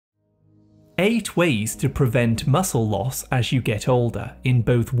8 ways to prevent muscle loss as you get older in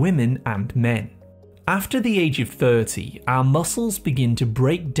both women and men. After the age of 30, our muscles begin to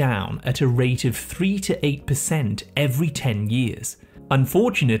break down at a rate of 3 to 8% every 10 years.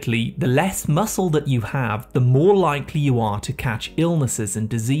 Unfortunately, the less muscle that you have, the more likely you are to catch illnesses and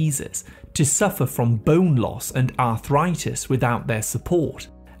diseases, to suffer from bone loss and arthritis without their support,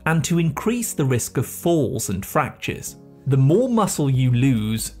 and to increase the risk of falls and fractures. The more muscle you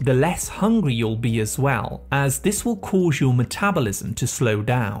lose, the less hungry you'll be as well, as this will cause your metabolism to slow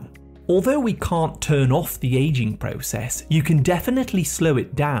down. Although we can't turn off the aging process, you can definitely slow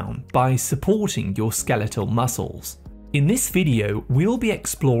it down by supporting your skeletal muscles. In this video, we'll be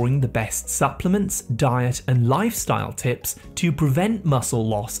exploring the best supplements, diet, and lifestyle tips to prevent muscle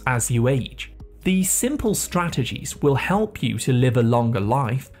loss as you age. These simple strategies will help you to live a longer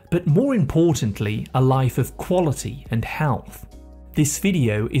life, but more importantly, a life of quality and health. This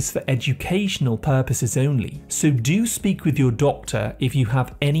video is for educational purposes only, so do speak with your doctor if you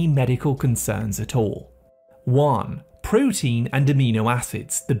have any medical concerns at all. 1. Protein and amino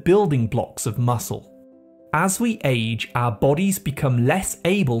acids, the building blocks of muscle. As we age, our bodies become less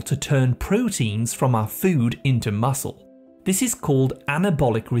able to turn proteins from our food into muscle. This is called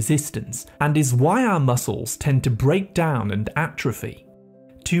anabolic resistance and is why our muscles tend to break down and atrophy.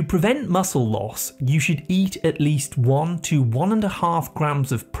 To prevent muscle loss, you should eat at least 1 to 1.5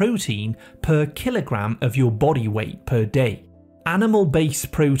 grams of protein per kilogram of your body weight per day.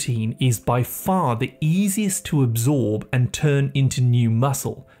 Animal-based protein is by far the easiest to absorb and turn into new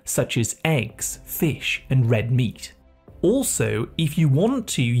muscle, such as eggs, fish, and red meat. Also, if you want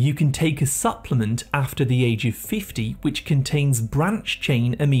to, you can take a supplement after the age of 50 which contains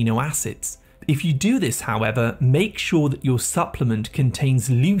branched-chain amino acids. If you do this, however, make sure that your supplement contains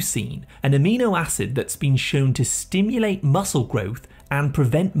leucine, an amino acid that's been shown to stimulate muscle growth and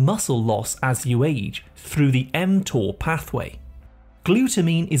prevent muscle loss as you age through the mTOR pathway.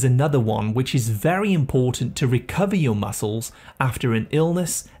 Glutamine is another one which is very important to recover your muscles after an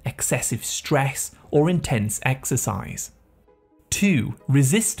illness, excessive stress, or intense exercise. 2.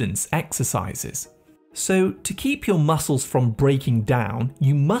 Resistance exercises. So, to keep your muscles from breaking down,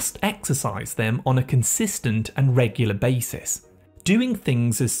 you must exercise them on a consistent and regular basis. Doing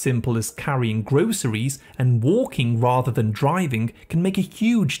things as simple as carrying groceries and walking rather than driving can make a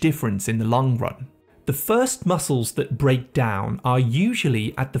huge difference in the long run. The first muscles that break down are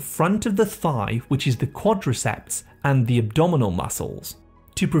usually at the front of the thigh, which is the quadriceps, and the abdominal muscles.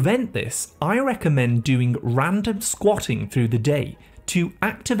 To prevent this, I recommend doing random squatting through the day to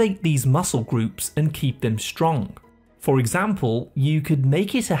activate these muscle groups and keep them strong. For example, you could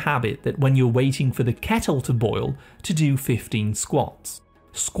make it a habit that when you're waiting for the kettle to boil, to do 15 squats.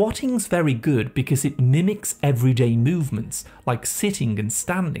 Squatting's very good because it mimics everyday movements like sitting and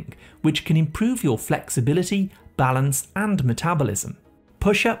standing, which can improve your flexibility, balance, and metabolism.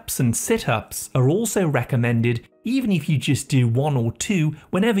 Push-ups and sit-ups are also recommended even if you just do 1 or 2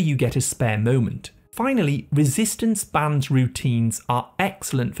 whenever you get a spare moment. Finally, resistance bands routines are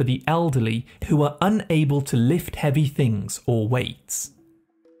excellent for the elderly who are unable to lift heavy things or weights.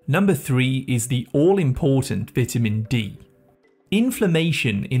 Number 3 is the all-important vitamin D.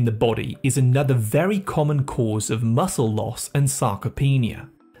 Inflammation in the body is another very common cause of muscle loss and sarcopenia.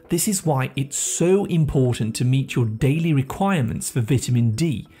 This is why it's so important to meet your daily requirements for vitamin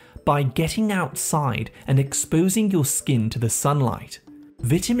D by getting outside and exposing your skin to the sunlight.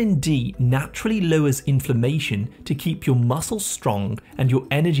 Vitamin D naturally lowers inflammation to keep your muscles strong and your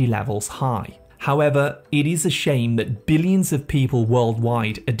energy levels high. However, it is a shame that billions of people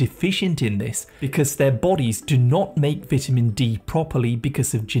worldwide are deficient in this because their bodies do not make vitamin D properly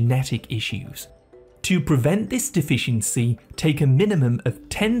because of genetic issues. To prevent this deficiency, take a minimum of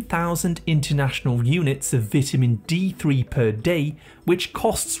 10,000 international units of vitamin D3 per day, which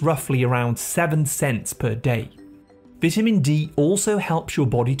costs roughly around 7 cents per day. Vitamin D also helps your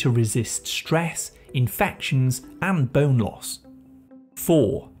body to resist stress, infections, and bone loss.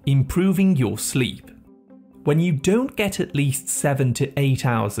 4. Improving your sleep. When you don't get at least 7 to 8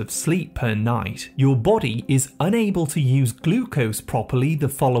 hours of sleep per night, your body is unable to use glucose properly the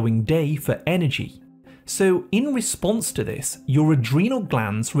following day for energy. So in response to this, your adrenal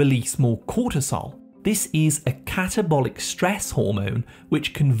glands release more cortisol. This is a catabolic stress hormone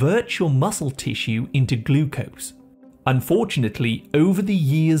which converts your muscle tissue into glucose. Unfortunately, over the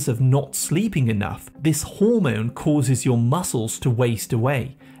years of not sleeping enough, this hormone causes your muscles to waste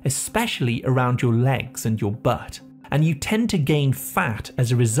away, especially around your legs and your butt, and you tend to gain fat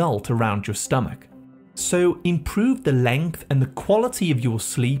as a result around your stomach. So improve the length and the quality of your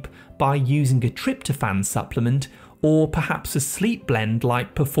sleep by using a tryptophan supplement or perhaps a sleep blend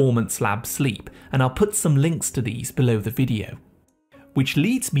like Performance Lab Sleep, and I'll put some links to these below the video. Which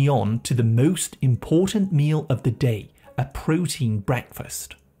leads me on to the most important meal of the day, a protein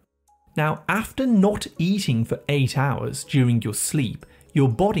breakfast. Now, after not eating for 8 hours during your sleep, your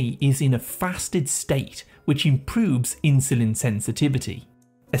body is in a fasted state, which improves insulin sensitivity.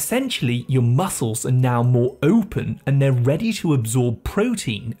 Essentially, your muscles are now more open and they're ready to absorb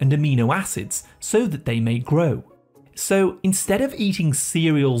protein and amino acids so that they may grow. So instead of eating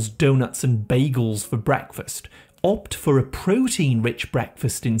cereals, donuts and bagels for breakfast, opt for a protein-rich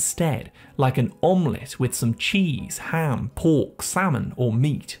breakfast instead, like an omelette with some cheese, ham, pork, salmon or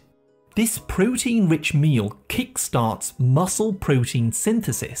meat. This protein-rich meal kickstarts muscle protein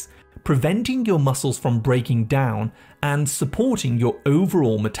synthesis, preventing your muscles from breaking down and supporting your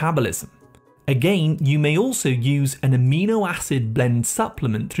overall metabolism. Again, you may also use an amino acid blend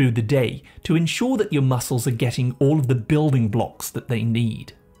supplement through the day to ensure that your muscles are getting all of the building blocks that they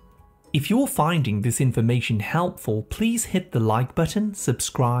need. If you're finding this information helpful, please hit the like button,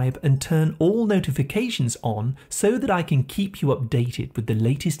 subscribe and turn all notifications on so that I can keep you updated with the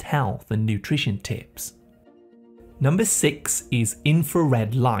latest health and nutrition tips. Number 6 is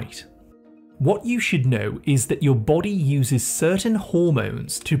infrared light. What you should know is that your body uses certain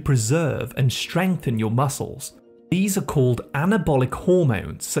hormones to preserve and strengthen your muscles. These are called anabolic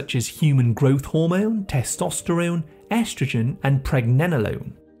hormones such as human growth hormone, testosterone, estrogen and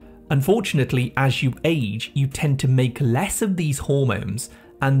pregnenolone. Unfortunately, as you age, you tend to make less of these hormones,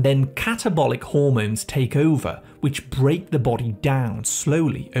 and then catabolic hormones take over, which break the body down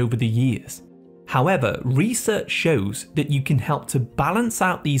slowly over the years. However, research shows that you can help to balance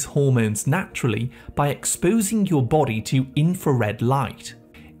out these hormones naturally by exposing your body to infrared light.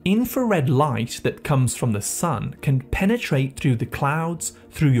 Infrared light that comes from the sun can penetrate through the clouds,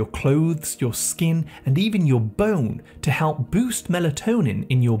 through your clothes, your skin, and even your bone to help boost melatonin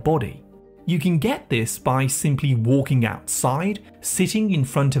in your body. You can get this by simply walking outside, sitting in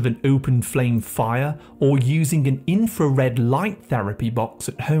front of an open flame fire, or using an infrared light therapy box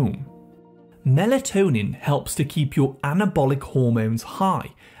at home. Melatonin helps to keep your anabolic hormones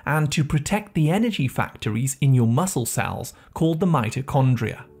high and to protect the energy factories in your muscle cells called the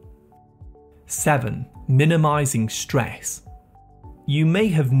mitochondria. 7. Minimizing stress. You may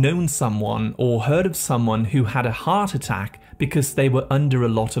have known someone or heard of someone who had a heart attack because they were under a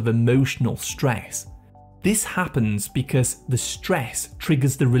lot of emotional stress. This happens because the stress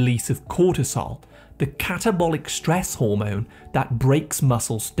triggers the release of cortisol, the catabolic stress hormone that breaks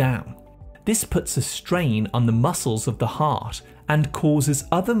muscles down. This puts a strain on the muscles of the heart and causes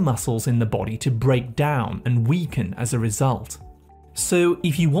other muscles in the body to break down and weaken as a result. So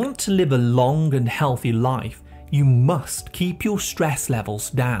if you want to live a long and healthy life, you must keep your stress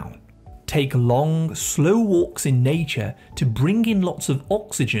levels down. Take long, slow walks in nature to bring in lots of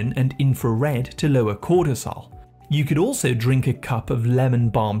oxygen and infrared to lower cortisol. You could also drink a cup of lemon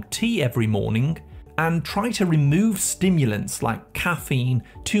balm tea every morning, and try to remove stimulants like caffeine,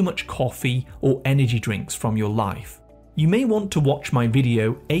 too much coffee or energy drinks from your life. You may want to watch my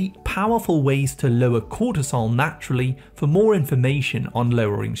video 8 powerful ways to lower cortisol naturally for more information on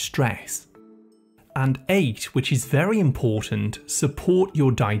lowering stress. And 8, which is very important, support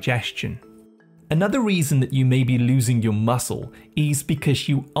your digestion. Another reason that you may be losing your muscle is because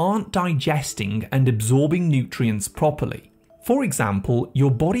you aren't digesting and absorbing nutrients properly. For example,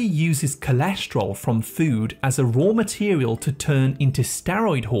 your body uses cholesterol from food as a raw material to turn into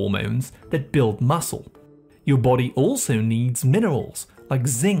steroid hormones that build muscle. Your body also needs minerals like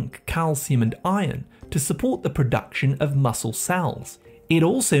zinc, calcium and iron to support the production of muscle cells. It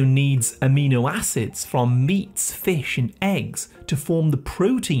also needs amino acids from meats, fish and eggs to form the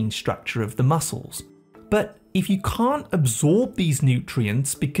protein structure of the muscles. But if you can't absorb these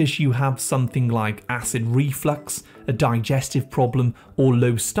nutrients because you have something like acid reflux, a digestive problem or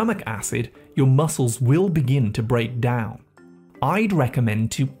low stomach acid, your muscles will begin to break down. I'd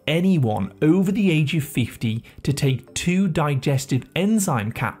recommend to anyone over the age of 50 to take 2 digestive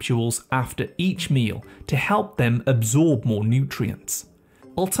enzyme capsules after each meal to help them absorb more nutrients.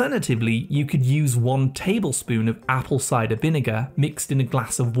 Alternatively, you could use 1 tablespoon of apple cider vinegar mixed in a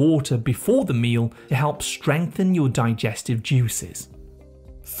glass of water before the meal to help strengthen your digestive juices.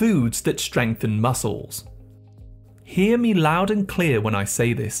 Foods that strengthen muscles. Hear me loud and clear when I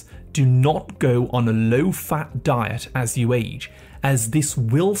say this. Do not go on a low-fat diet as you age, as this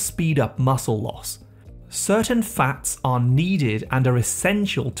will speed up muscle loss. Certain fats are needed and are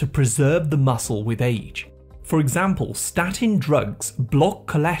essential to preserve the muscle with age. For example, statin drugs block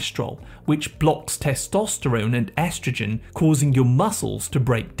cholesterol, which blocks testosterone and estrogen, causing your muscles to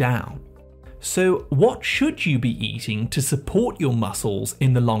break down. So what should you be eating to support your muscles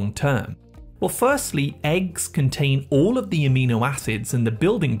in the long term? Well, firstly, eggs contain all of the amino acids and the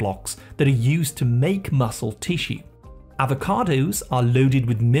building blocks that are used to make muscle tissue. Avocados are loaded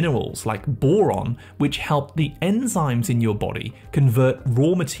with minerals like boron, which help the enzymes in your body convert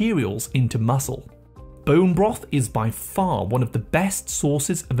raw materials into muscle. Bone broth is by far one of the best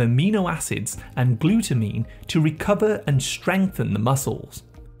sources of amino acids and glutamine to recover and strengthen the muscles.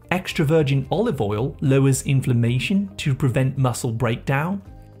 Extra virgin olive oil lowers inflammation to prevent muscle breakdown.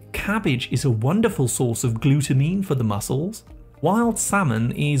 Cabbage is a wonderful source of glutamine for the muscles. Wild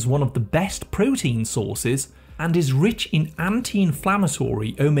salmon is one of the best protein sources and is rich in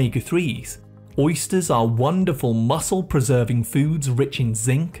anti-inflammatory omega-3s. Oysters are wonderful muscle-preserving foods rich in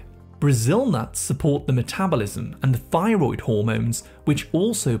zinc. Brazil nuts support the metabolism and the thyroid hormones, which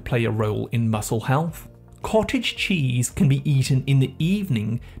also play a role in muscle health. Cottage cheese can be eaten in the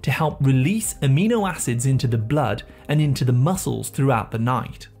evening to help release amino acids into the blood and into the muscles throughout the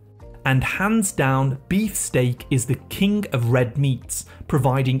night. And hands down, beef steak is the king of red meats,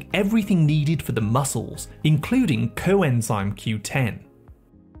 providing everything needed for the muscles, including coenzyme Q10.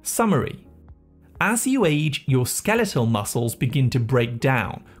 Summary: as you age, your skeletal muscles begin to break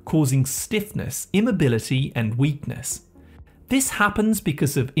down, causing stiffness, immobility, and weakness. This happens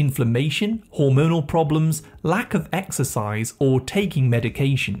because of inflammation, hormonal problems, lack of exercise, or taking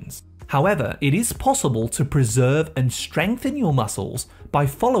medications. However, it is possible to preserve and strengthen your muscles by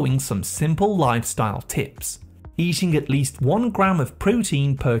following some simple lifestyle tips. Eating at least 1 gram of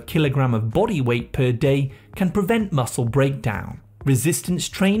protein per kilogram of body weight per day can prevent muscle breakdown. Resistance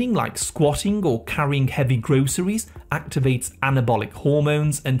training like squatting or carrying heavy groceries activates anabolic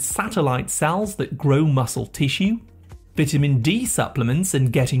hormones and satellite cells that grow muscle tissue. Vitamin D supplements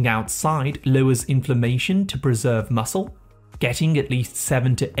and getting outside lowers inflammation to preserve muscle. Getting at least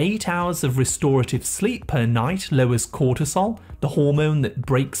 7 to 8 hours of restorative sleep per night lowers cortisol, the hormone that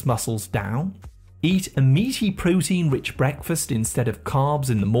breaks muscles down. Eat a meaty protein-rich breakfast instead of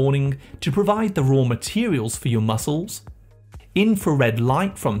carbs in the morning to provide the raw materials for your muscles. Infrared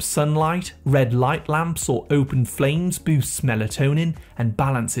light from sunlight, red light lamps or open flames boosts melatonin and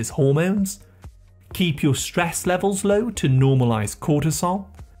balances hormones. Keep your stress levels low to normalize cortisol.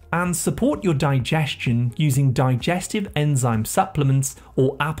 And support your digestion using digestive enzyme supplements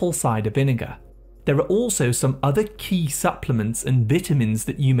or apple cider vinegar. There are also some other key supplements and vitamins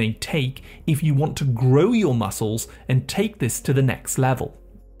that you may take if you want to grow your muscles and take this to the next level.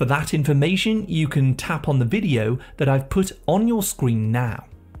 For that information, you can tap on the video that I've put on your screen now.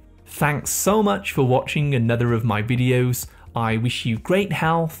 Thanks so much for watching another of my videos. I wish you great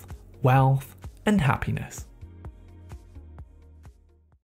health, wealth, and happiness.